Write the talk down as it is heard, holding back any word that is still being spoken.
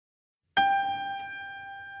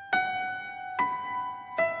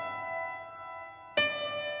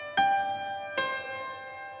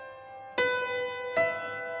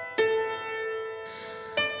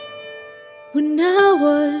When I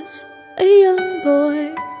was a young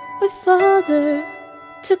boy, my father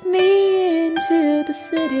took me into the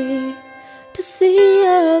city to see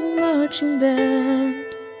a marching band.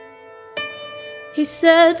 He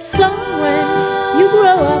said, "Son, when you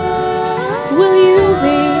grow up, will you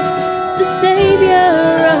be the savior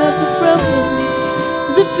of the broken,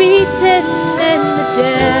 the beaten and the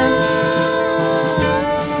dead?"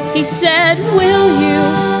 He said, "Will you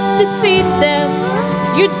defeat them,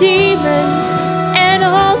 your demons and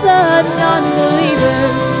all the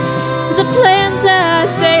non-believers, the plans that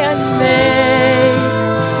they had made?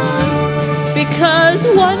 Because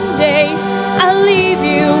one day I'll leave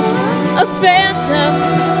you a phantom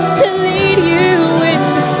to lead you in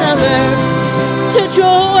the summer to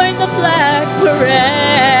join the Black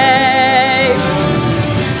Parade."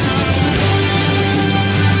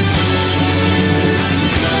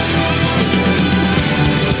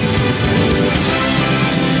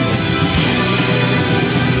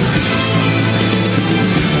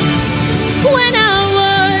 When I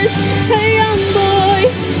was a young boy,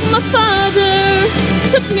 my father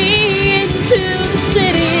took me into the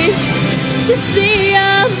city to see a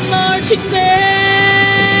marching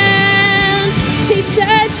band. He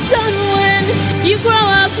said, "Son, when you grow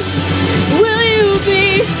up, will you be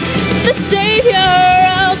the savior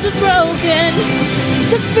of the broken,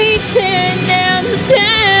 the beaten and the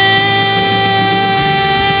damned?"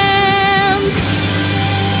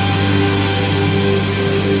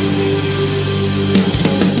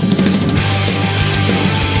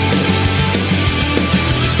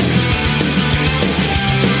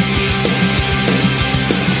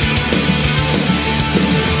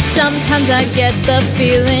 Sometimes I get the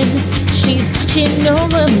feeling she's watching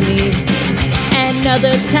over me, and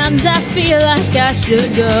other times I feel like I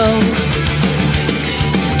should go.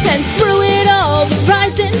 And through it all, the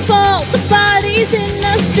rise and fall, the bodies in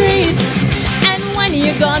the streets. And when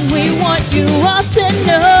you're gone, we want you all to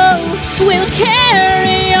know we'll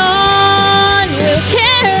carry on, we'll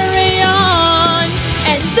carry on.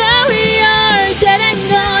 And though we are dead and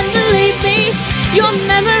gone, believe me, your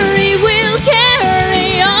memory will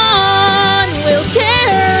carry on, will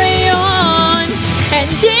carry on. And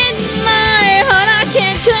in my heart I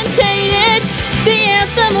can't contain it, the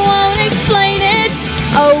anthem won't explain it.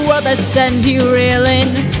 A world that sends you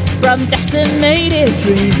reeling from decimated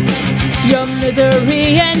dreams. Your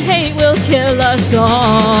misery and hate will kill us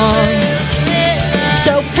all.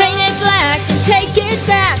 So paint it black and take it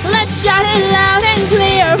back, let's shout it loud and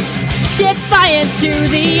clear. Defiant to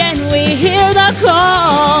the end, we hear the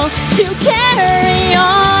call to carry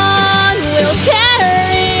on, we'll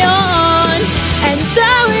carry on. And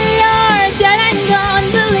though we are dead and gone,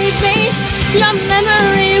 believe me, your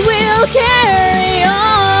memory will carry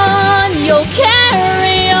on, you'll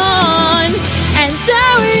carry on. And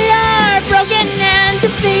though we are broken and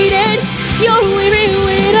defeated, your weary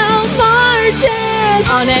widow marches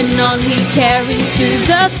on and on. We carry through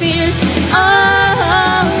the fears,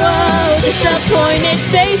 disappointed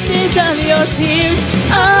faces of your peers.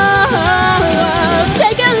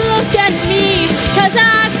 Take a look at me, 'cause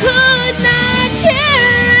I could not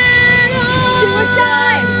care at all. Do or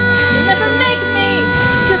die, you'll never make me,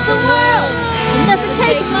 'cause the world will never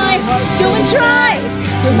take my heart. Go and try,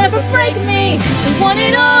 you'll never break me. We want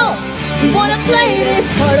it all, we wanna play this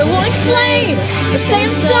part. I won't explain or say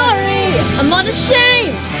I'm sorry, I'm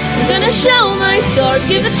unashamed. I'm gonna show my scars,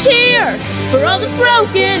 give a cheer for all the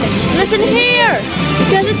broken. Listen here,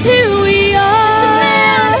 because it's who we are. Just a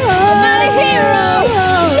man, I'm not a hero.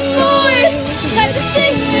 Just a boy, who had to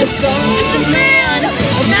sing this song. Just a man,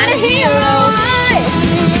 I'm not a hero.